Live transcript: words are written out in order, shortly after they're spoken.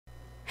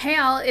Hey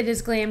all, it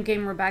is Glam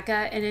Rebecca,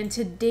 and in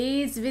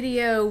today's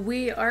video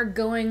we are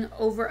going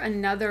over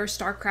another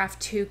Starcraft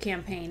 2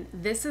 campaign.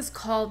 This is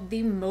called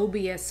the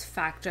Moebius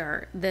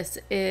Factor. This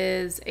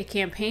is a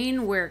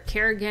campaign where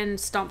Kerrigan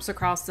stomps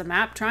across the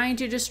map trying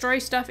to destroy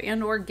stuff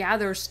and or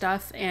gather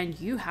stuff, and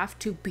you have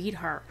to beat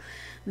her.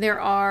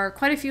 There are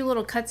quite a few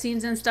little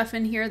cutscenes and stuff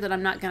in here that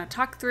I'm not going to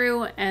talk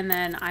through, and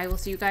then I will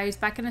see you guys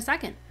back in a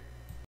second.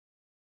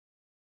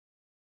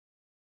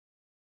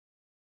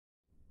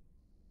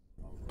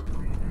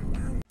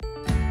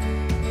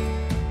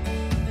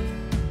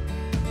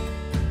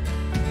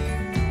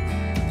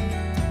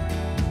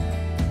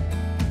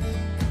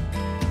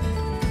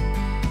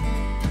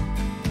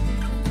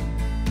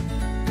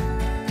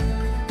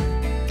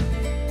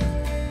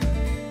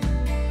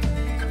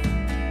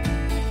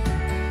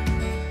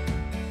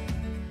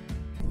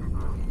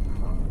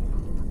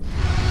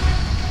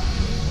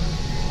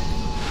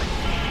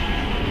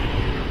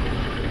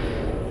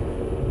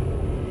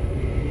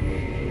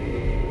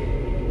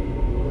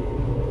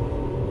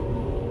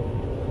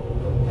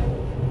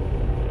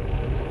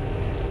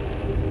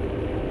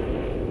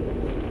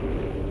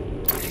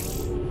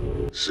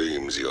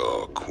 Seems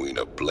your Queen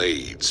of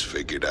Blades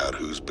figured out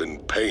who's been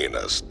paying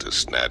us to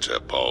snatch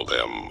up all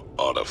them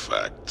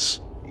artifacts.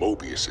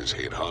 Moebius's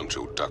head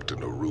honcho, Dr.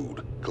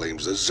 Narud,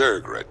 claims the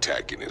Zerg are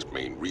attacking his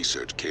main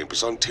research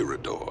campus on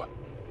Tirador.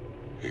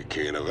 He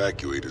can't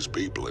evacuate his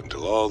people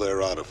until all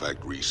their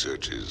artifact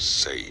research is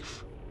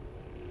safe.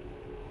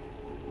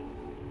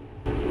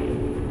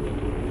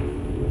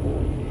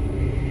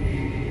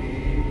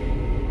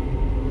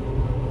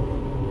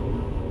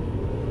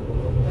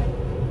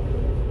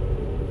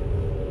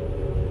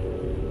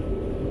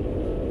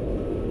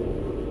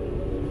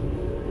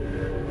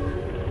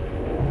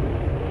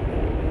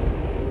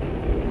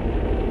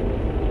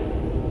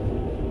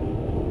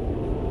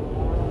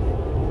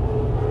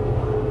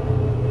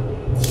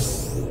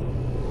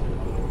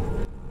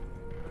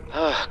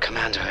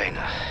 Commander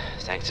Rayner,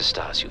 thank the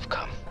stars you've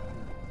come.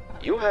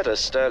 You had a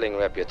sterling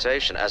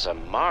reputation as a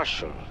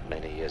marshal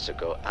many years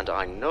ago, and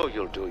I know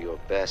you'll do your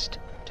best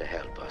to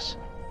help us.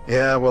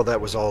 Yeah, well, that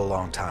was all a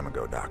long time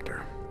ago,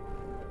 Doctor.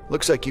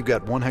 Looks like you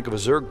got one heck of a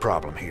Zerg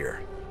problem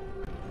here.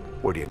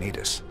 Where do you need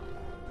us?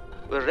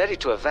 We're ready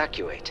to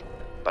evacuate,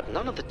 but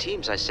none of the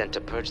teams I sent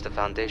to purge the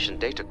Foundation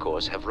data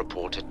cores have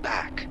reported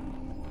back.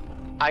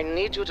 I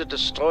need you to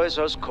destroy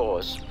those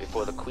cores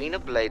before the Queen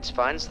of Blades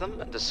finds them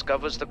and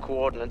discovers the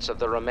coordinates of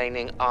the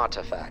remaining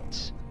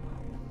artifacts.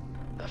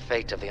 The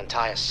fate of the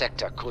entire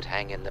sector could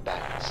hang in the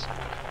balance.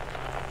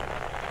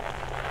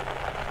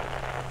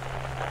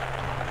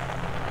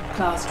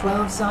 Class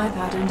 12 psi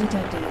pattern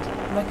detected.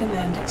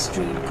 Recommend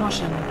extreme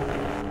caution.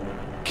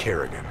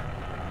 Kerrigan.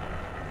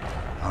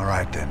 All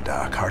right then,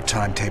 Doc. Our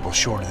timetable's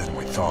shorter than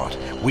we thought.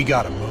 We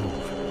gotta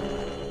move.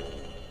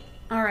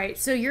 Alright,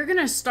 so you're going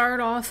to start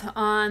off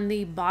on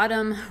the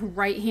bottom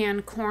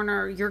right-hand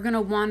corner. You're going to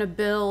want to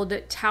build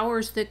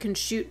towers that can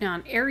shoot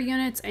down air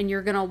units, and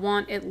you're going to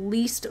want at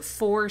least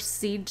 4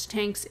 siege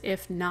tanks,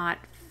 if not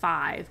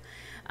 5.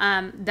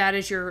 That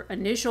is your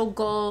initial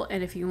goal,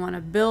 and if you want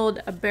to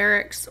build a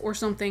barracks or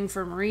something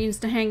for Marines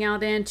to hang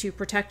out in to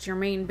protect your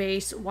main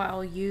base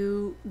while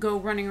you go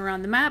running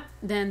around the map,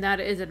 then that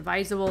is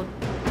advisable.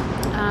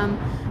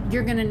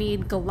 You're going to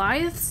need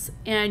Goliaths,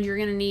 and you're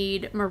going to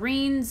need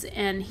Marines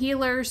and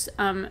healers.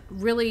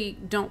 Really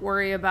don't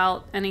worry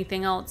about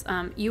anything else.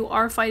 You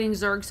are fighting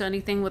Zerg, so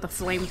anything with a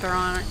flamethrower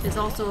on it is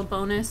also a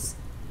bonus.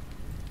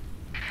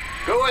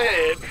 Go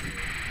ahead.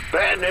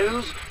 Bad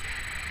news?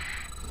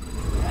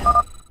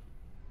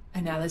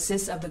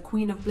 Analysis of the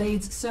Queen of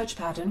Blades search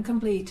pattern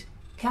complete.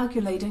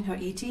 Calculating her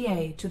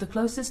ETA to the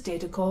closest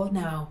data core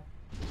now.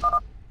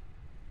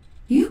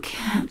 You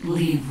can't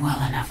leave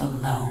well enough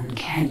alone,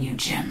 can you,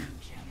 Jim?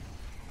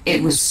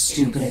 It was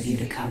stupid of you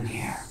to come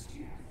here.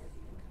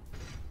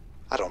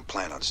 I don't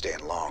plan on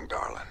staying long,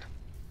 darling.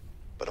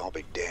 But I'll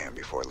be damned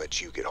before I let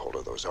you get hold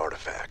of those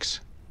artifacts.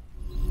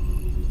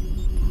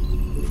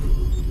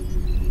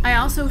 I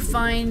also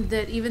find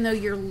that even though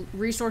your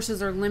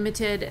resources are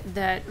limited,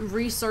 that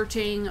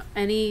researching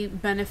any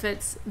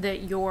benefits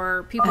that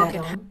your people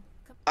can have.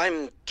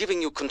 I'm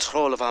giving you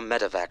control of our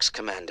medevacs,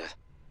 Commander.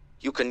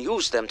 You can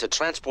use them to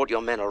transport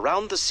your men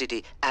around the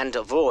city and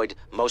avoid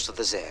most of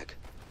the Zerg.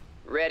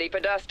 Ready for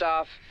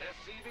dust-off.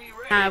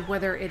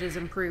 Whether it is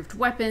improved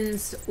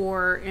weapons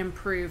or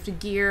improved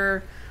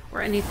gear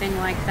or anything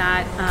like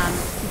that,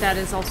 that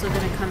is also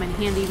going to come in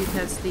handy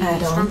because the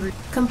stronger...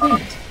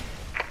 Complete.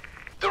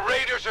 The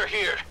raiders are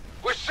here.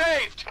 We're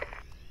saved.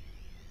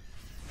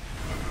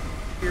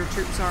 Your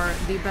troops are,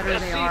 the better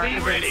they are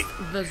against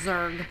the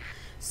Zerg.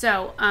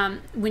 So,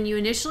 when you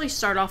initially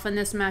start off on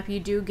this map, you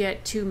do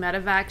get 2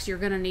 medevacs. You're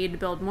going to need to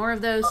build more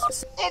of those.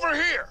 Over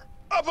here!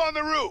 Up on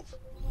the roof!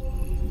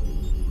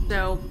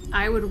 So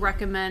I would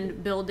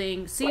recommend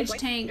building siege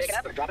tanks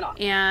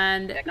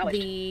and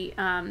the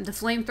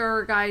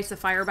flamethrower guys, the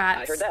fire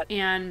bats,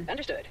 and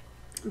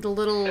the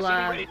little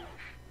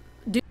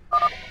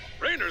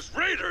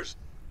Raiders!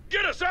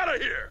 Get us out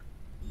of here!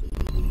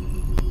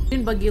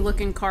 buggy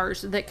looking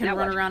cars that can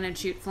run around and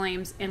shoot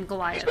flames, and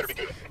Goliaths.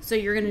 So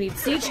you're going to need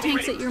siege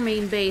tanks at your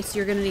main base.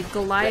 You're going to need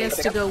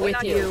Goliaths to go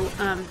with you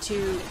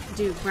to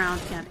do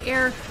ground and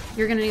air.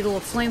 You're going to need a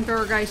little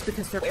flamethrower guys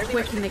because they're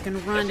quick and they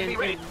can run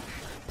and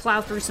plow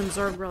through some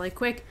Zerg really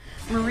quick.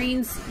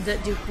 Marines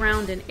that do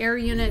ground and air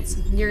units.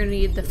 You're going to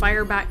need the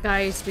fireback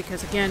guys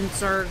because, again,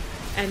 Zerg.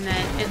 And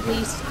then at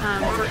least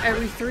for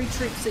every 3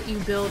 troops that you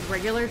build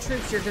regular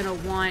troops, you're going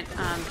to want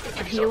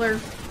a healer.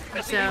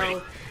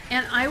 So,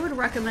 and I would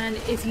recommend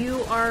if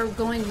you are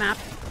going map.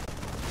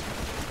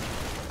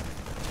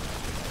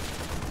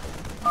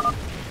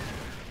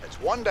 It's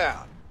one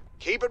down.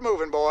 Keep it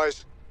moving,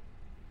 boys.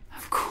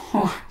 Of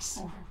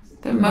course.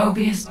 The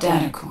Moebius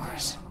data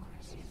cores.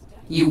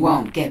 You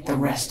won't get the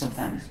rest of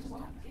them.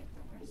 Oh,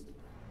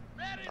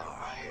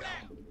 hell.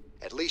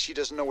 At least she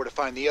doesn't know where to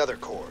find the other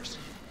cores.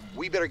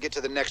 We better get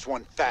to the next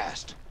one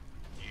fast.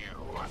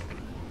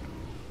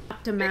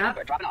 To map.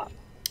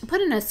 Put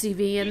an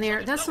SCV in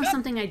there. That's not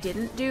something I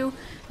didn't do,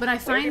 but I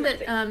find that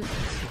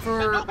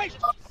for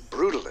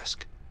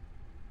Brutalisk.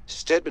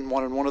 Stedman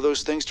wanted one of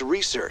those things to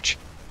research.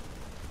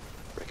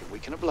 Reckon we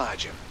can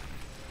oblige him.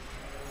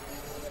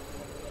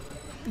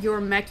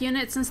 your mech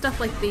units and stuff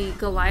like the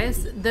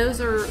Goliaths,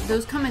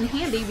 those come in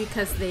handy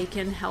because they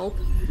can help,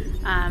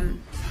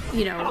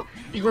 you know,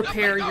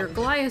 repair your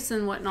Goliaths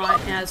and whatnot.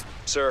 As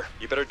sir,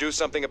 you better do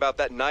something about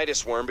that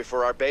Nidus worm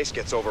before our base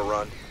gets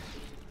overrun.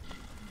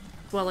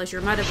 Well as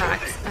your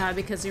medevacs,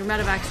 because your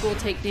medevacs will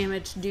take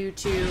damage due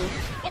to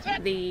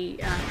the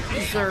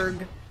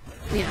Zerg,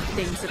 you know,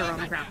 things that are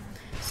on the ground.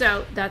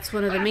 So that's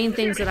one of the main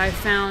things that I've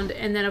found.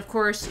 And then, of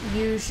course,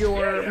 use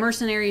your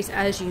mercenaries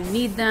as you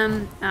need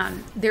them.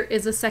 There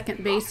is a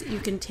second base that you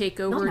can take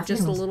over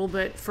just a little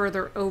bit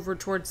further over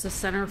towards the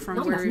center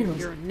from where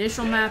your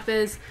initial map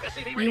is.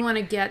 You want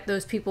to get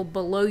those people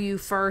below you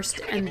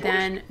first and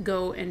then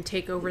go and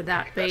take over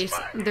that base.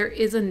 There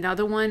is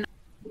another one.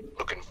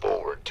 Looking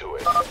forward to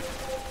it.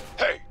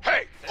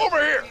 Hey, over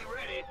here!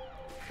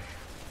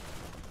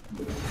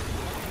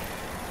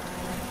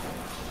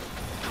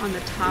 On the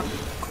top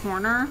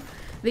corner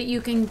that you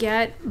can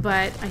get,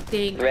 but I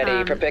think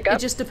Ready for pickup? it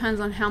just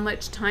depends on how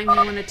much time you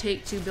want to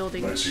take to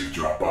building Let's see you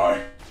drop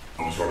by.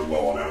 I'm starting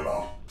low on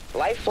ammo.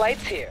 Life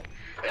flight's here.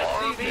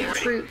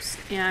 troops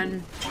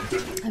and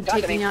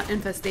taking out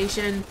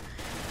infestation.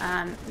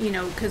 You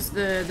know, because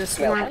the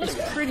swarm is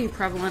pretty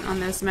prevalent on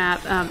this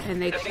map, and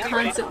they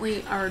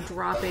constantly are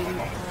dropping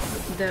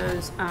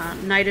those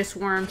Nidus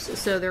worms,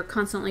 so they're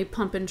constantly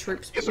pumping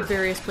troops to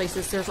various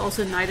places. There's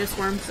also Nidus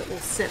worms that will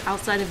sit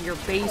outside of your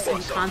base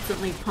and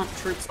constantly pump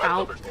troops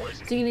out.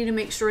 So you need to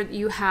make sure that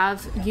you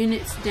have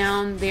units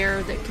down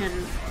there that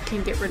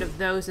can get rid of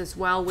those as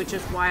well, which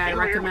is why I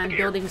recommend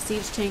building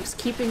siege tanks,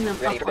 keeping them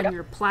up on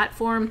your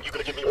platform,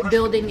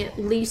 building at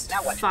least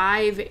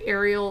 5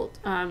 aerial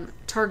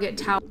target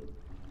towers.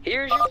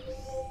 Here's your...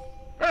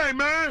 Hey,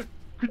 man!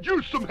 Could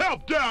use some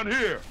help down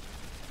here!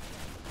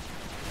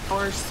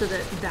 So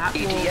that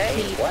will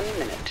keep 1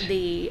 minute.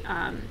 the,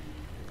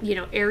 you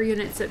know, air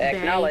units at bay.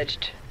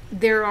 Acknowledged.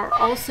 There are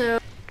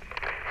also...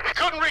 We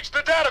couldn't reach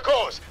the data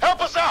cores!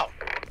 Help us out!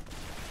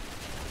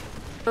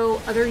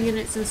 other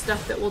units and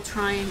stuff that will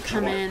try and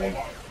come in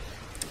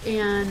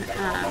and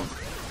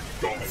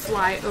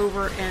fly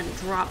over and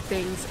drop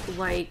things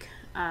like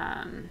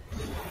one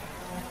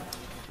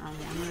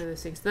of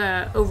those things,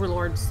 the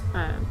overlords.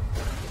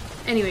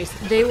 Anyways,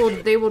 they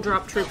will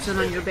drop troops in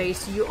on your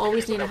base. You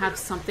always need to have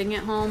something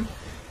at home,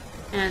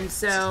 and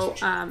so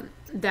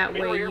that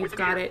way you've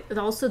got it. And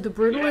also the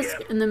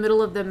brutalisk in the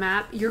middle of the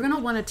map, you're gonna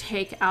want to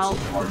take out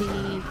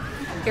the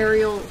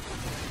aerial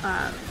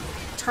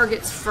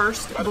targets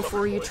first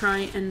before you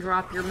try and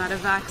drop your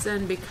medevacs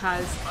in,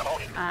 because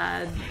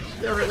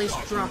or at least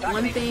drop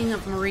one thing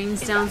of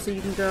marines down so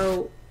you can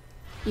go,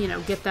 you know,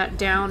 get that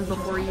down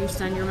before you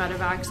send your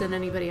medevacs and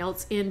anybody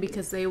else in,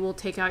 because they will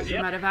take out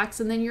your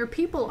medevacs, and then your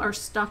people are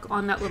stuck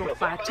on that little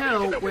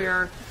plateau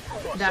where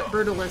that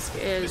brutalisk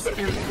is,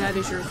 and that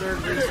is your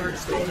Zerg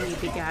research that you need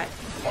to get.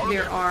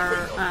 There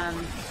are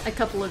a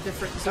couple of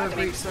different Zerg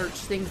research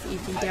things that you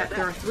can get.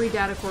 There are 3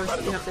 data cores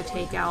that you have to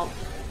take out.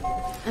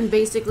 And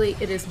basically,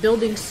 it is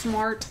building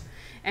smart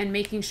and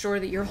making sure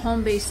that your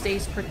home base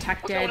stays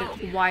protected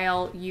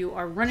while you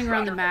are running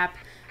around the map,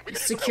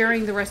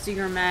 securing the rest of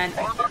your men.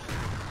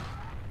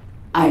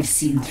 I've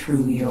seen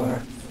through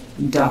your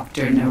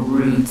Dr.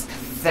 Narud's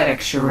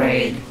pathetic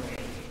charade.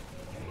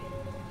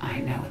 I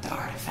know what the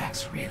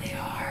artifacts really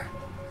are.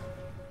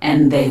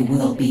 And they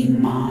will be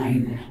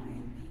mine.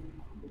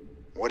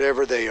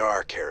 Whatever they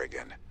are,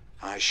 Kerrigan,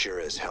 I sure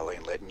as hell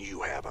ain't letting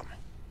you have them.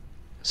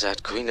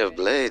 That Queen of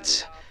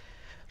Blades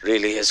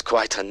really is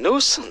quite a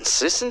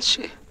nuisance, isn't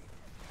she?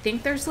 I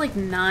think there's like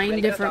 9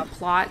 different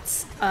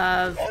plots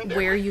of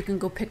where you can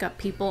go pick up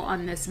people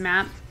on this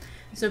map.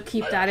 So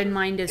keep that in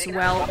mind as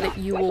well, that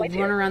you will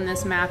run around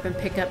this map and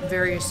pick up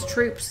various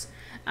troops.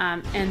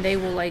 and they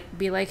will like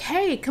be like,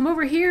 hey, come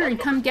over here and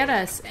come get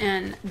us,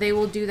 and they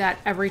will do that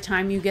every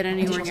time you get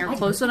anywhere near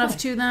close enough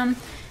to them,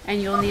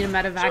 and you'll need a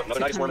medevac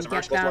to come and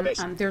get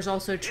them. There's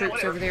also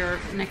troops over there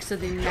next to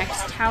the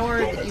next tower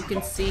that you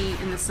can see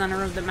in the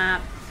center of the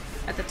map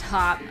at the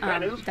top.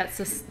 That's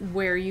just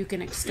where you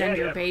can extend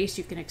your base.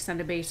 You can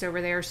extend a base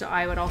over there, so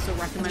I would also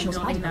recommend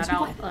building that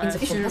out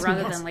sooner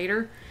rather than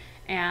later.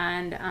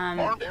 And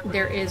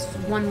there is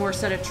one more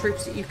set of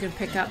troops that you can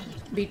pick up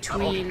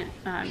between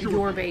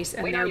your base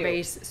and their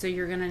base, so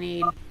you're going to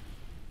need...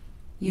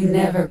 You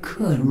never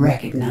could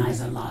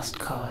recognize a lost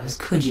cause,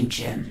 could you,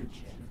 Jim?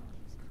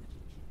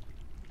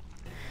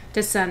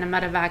 To send a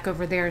medevac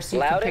over there so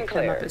you can pick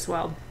them up as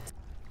well.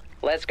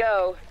 Let's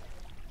go.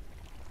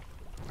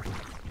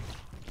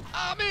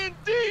 I'm in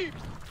deep!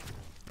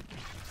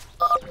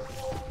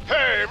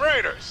 Hey,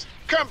 Raiders!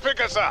 Come pick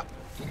us up!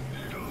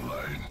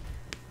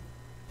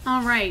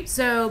 Alright,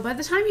 so by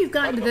the time you've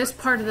gotten to this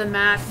part of the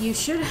map, you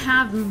should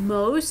have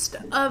most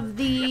of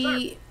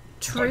the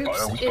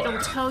troops. It'll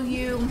tell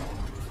you...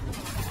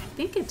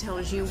 I think it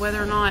tells you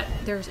whether or not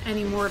there's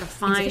any more to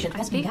find.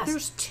 I think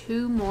there's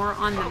 2 more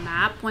on the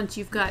map once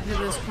you've gotten to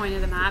this point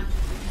of the map.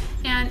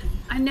 And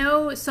I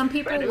know some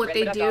people, what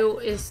they do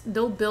is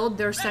they'll build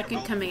their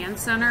second command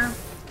center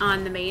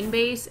on the main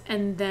base,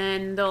 and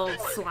then they'll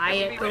fly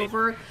it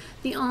over.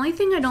 The only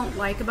thing I don't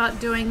like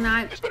about doing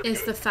that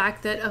is the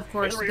fact that, of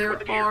course,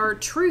 there are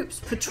troops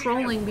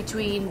patrolling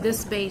between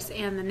this base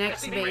and the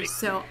next base,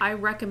 so I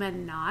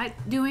recommend not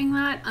doing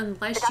that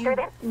unless you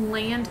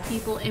land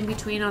people in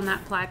between on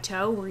that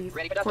plateau where,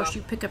 of course,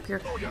 you pick up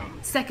your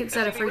second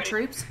set of free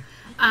troops.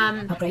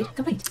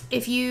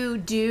 If you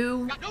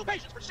do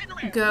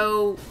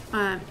go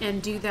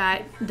and do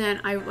that, then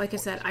like I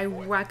said, I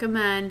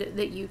recommend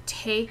that you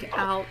take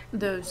out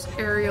those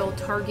aerial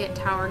target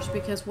towers,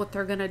 because what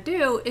they're going to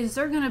do is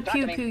they're going to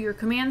pew-pew your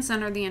command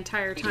center the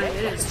entire time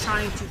it is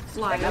trying to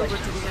fly over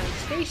to the other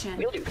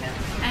station,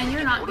 and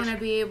you're not going to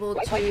be able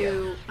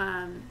to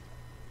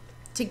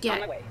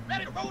get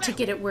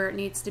it where it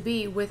needs to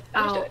be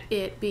without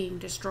it being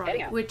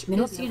destroyed, which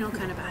is, you know,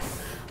 kind of bad.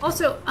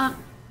 Also,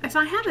 if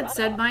I haven't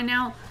said by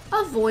now,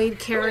 avoid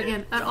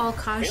Kerrigan at all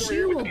costs.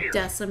 You will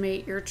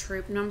decimate your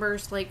troop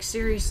numbers. Like,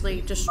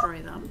 seriously,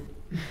 destroy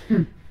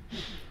them.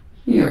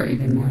 You're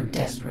even more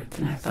desperate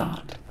than I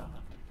thought.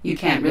 You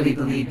can't really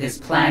believe this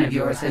plan of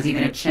yours has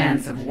even a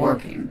chance of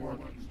working.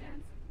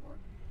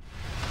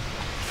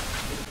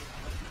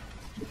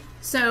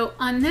 So,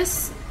 on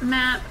this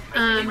map,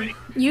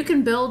 you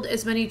can build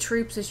as many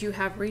troops as you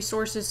have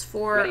resources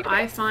for.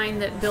 I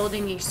find that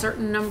building a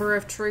certain number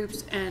of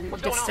troops and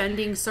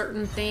defending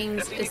certain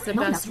things is the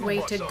best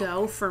way to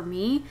go for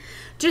me.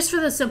 Just for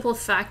the simple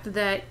fact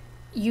that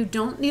you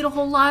don't need a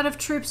whole lot of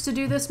troops to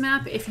do this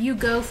map. If you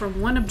go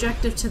from one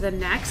objective to the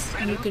next,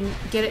 you can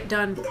get it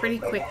done pretty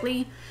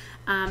quickly.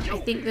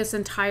 I think this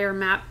entire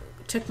map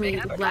took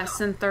me less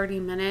than 30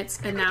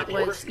 minutes, and that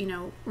was, you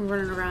know,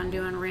 running around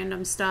doing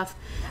random stuff.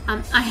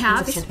 I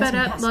have sped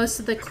up most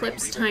of the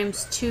clips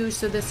times 2,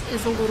 so this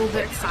is a little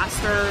bit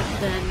faster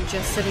than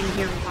just sitting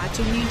here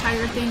watching the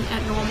entire thing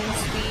at normal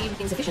speed.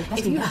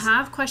 If you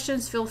have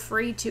questions, feel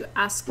free to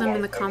ask them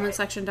in the comment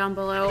section down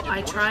below.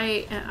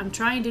 I'm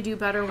trying to do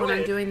better when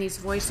I'm doing these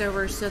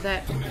voiceovers so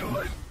that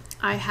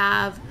I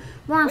have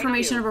more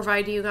information to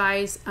provide to you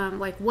guys,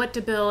 like what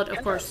to build,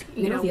 of course,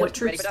 you know, what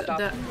troops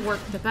that work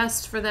the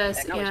best for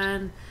this,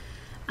 and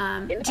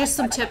just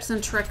some tips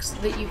and tricks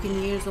that you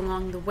can use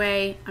along the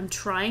way. I'm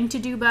trying to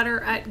do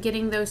better at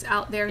getting those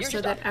out there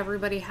so that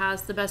everybody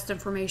has the best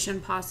information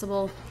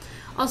possible.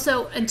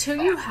 Also,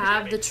 until you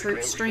have the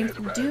troop strength,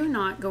 do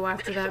not go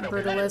after that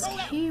Brutalist.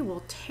 He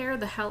will tear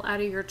the hell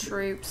out of your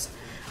troops.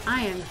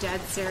 I am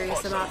dead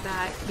serious about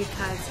that,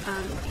 because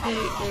he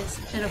is,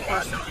 and of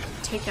course,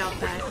 take out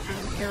that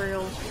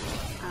aerial,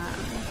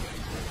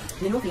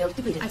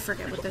 I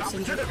forget what those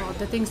things are called,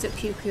 the things that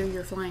pew-pew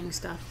your flying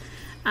stuff,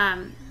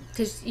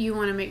 because you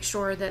want to make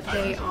sure that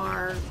they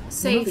are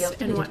safe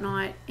and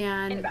whatnot,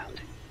 and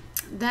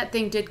that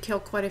thing did kill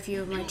quite a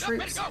few of my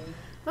troops.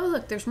 Oh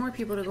look, there's more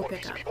people to go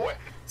pick up.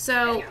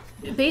 So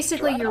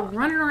basically you're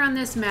running around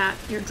this map,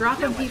 you're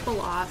dropping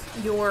people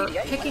off, you're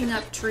picking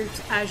up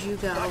troops as you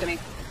go.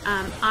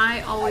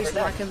 I always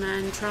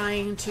recommend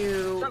trying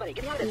to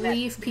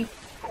leave people...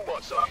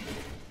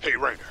 Hey,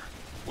 Rainer.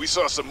 We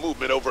saw some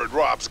movement over at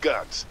Rob's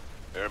guns.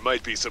 There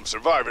might be some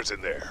survivors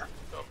in there.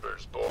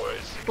 Numbers,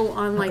 boys.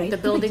 On like the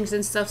buildings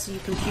and stuff, so you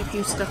can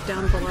pew-pew stuff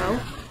down below.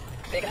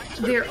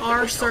 There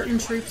are certain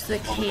troops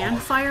that can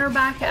fire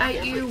back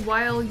at you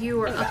while you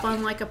are up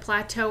on like a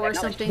plateau or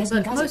something,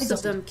 but most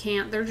of them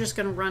can't. They're just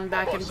going to run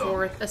back and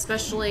forth,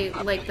 especially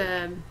like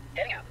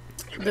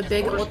the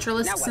big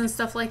ultralists and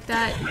stuff like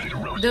that.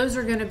 Those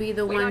are going to be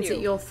the ones that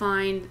you'll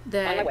find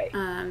that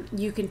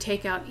you can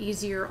take out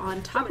easier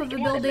on top of the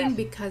building,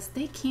 because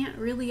they can't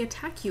really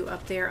attack you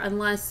up there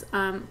unless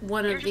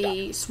one of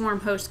the swarm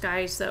host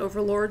guys, the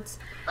overlords,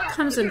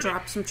 comes and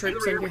drops some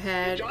troops on your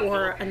head,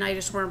 or a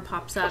Nidus worm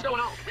pops up.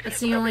 That's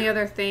the only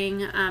other thing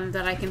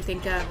that I can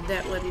think of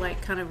that would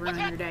like kind of ruin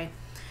your day.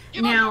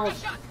 Now,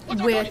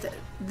 with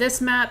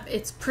this map,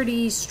 it's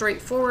pretty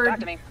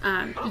straightforward.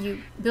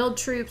 You build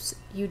troops,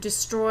 you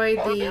destroy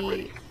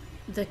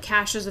the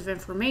caches of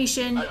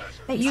information.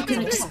 You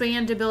can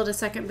expand to build a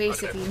second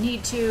base if you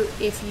need to.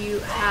 If you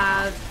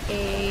have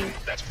a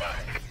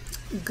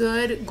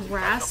good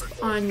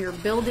grasp on your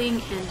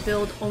building and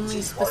build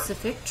only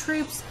specific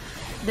troops,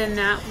 then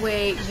that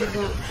way you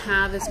won't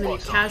have as many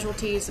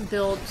casualties.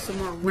 Build some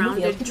more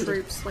rounded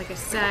troops. Like I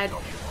said,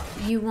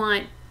 you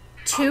want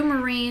 2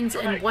 Marines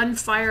and 1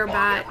 fire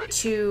bat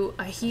to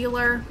a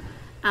healer.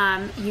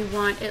 You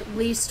want at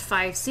least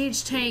 5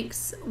 siege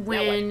tanks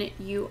when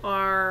you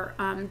are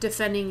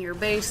defending your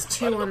base.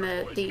 2 on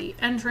the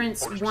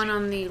entrance, 1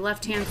 on the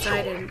left-hand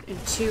side,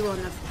 and 2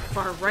 on the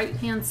far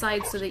right-hand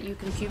side, so that you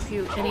can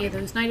pew-pew any of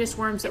those Nidus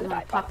worms that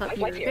want to pop up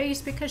near your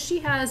base, because she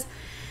has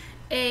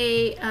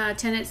a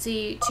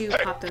tendency to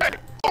pop those up.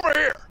 Over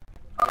here!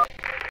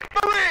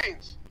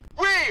 Marines!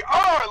 We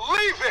are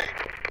leaving!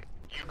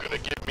 You gonna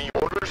give me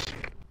orders?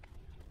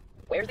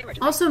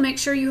 Also, make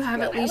sure you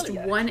have at least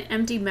 1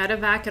 empty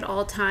medevac at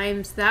all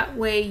times. That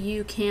way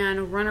you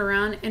can run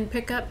around and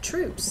pick up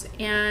troops,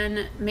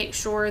 and make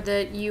sure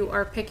that you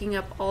are picking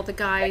up all the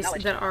guys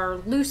that are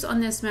loose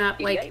on this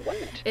map. Like,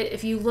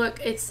 if you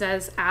look, it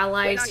says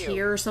allies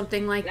here or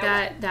something like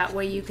that. That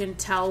way you can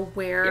tell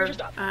where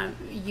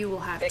you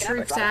will have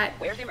troops at,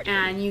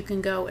 and you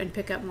can go and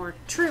pick up more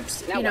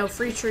troops. You know,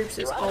 free troops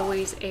is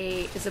always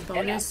a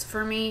bonus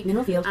for me.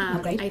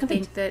 I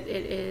think that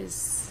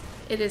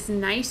it is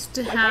nice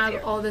to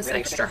have all this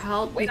extra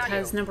help,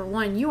 because number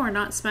one, you are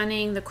not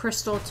spending the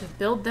crystal to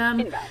build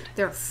them.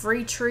 They're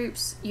free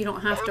troops. You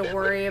don't have to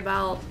worry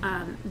about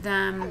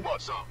them,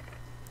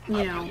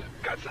 you know,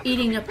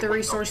 eating up the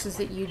resources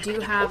that you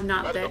do have.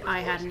 Not that I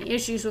had any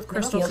issues with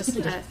crystal, because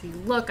if you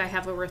look, I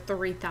have over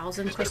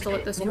 3,000 crystal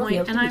at this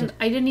point, and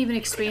I didn't even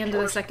expand to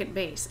the second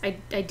base.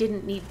 I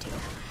didn't need to.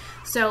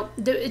 So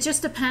it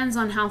just depends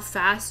on how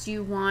fast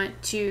you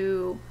want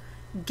to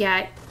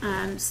get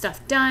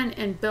stuff done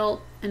and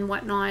built and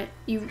whatnot.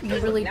 You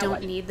really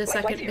don't need the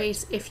second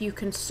base if you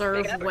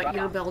conserve what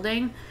you're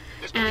building.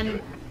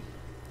 And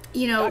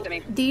you know,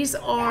 these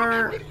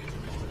are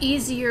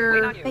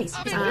easier.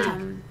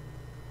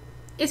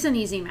 It's an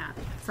easy map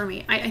for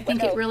me. I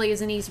think it really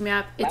is an easy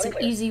map. It's an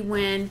easy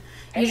win.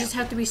 You just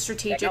have to be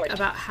strategic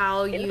about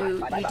how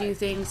you do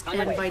things,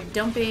 and by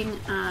dumping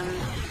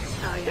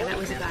oh yeah, that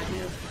was a bad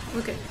move.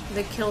 Look at,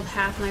 they killed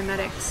half my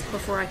medics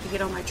before I could get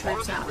all my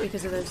troops out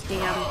because of those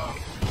damn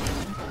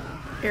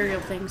aerial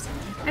things.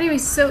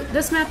 Anyways, so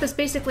this map is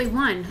basically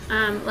won.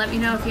 Let me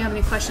know if you have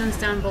any questions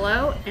down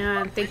below,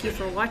 and thank you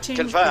for watching.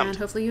 Confirmed. And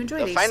hopefully you enjoy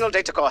The these. final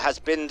data core has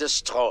been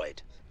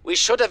destroyed. We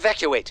should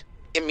evacuate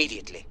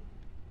immediately.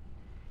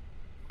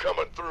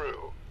 Coming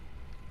through.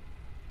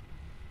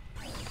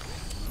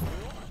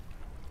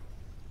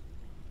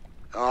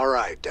 All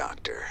right,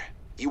 Doctor.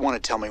 You want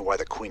to tell me why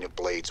the Queen of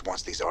Blades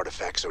wants these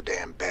artifacts so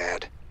damn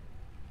bad?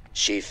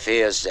 She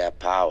fears their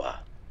power,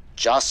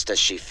 just as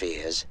she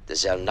fears the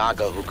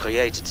Xel'Naga who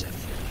created them.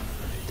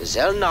 The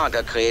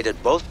Xel'Naga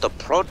created both the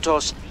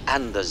Protoss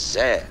and the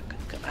Zerg,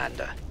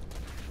 Commander.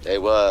 They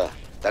were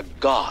the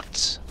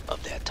gods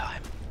of their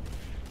time.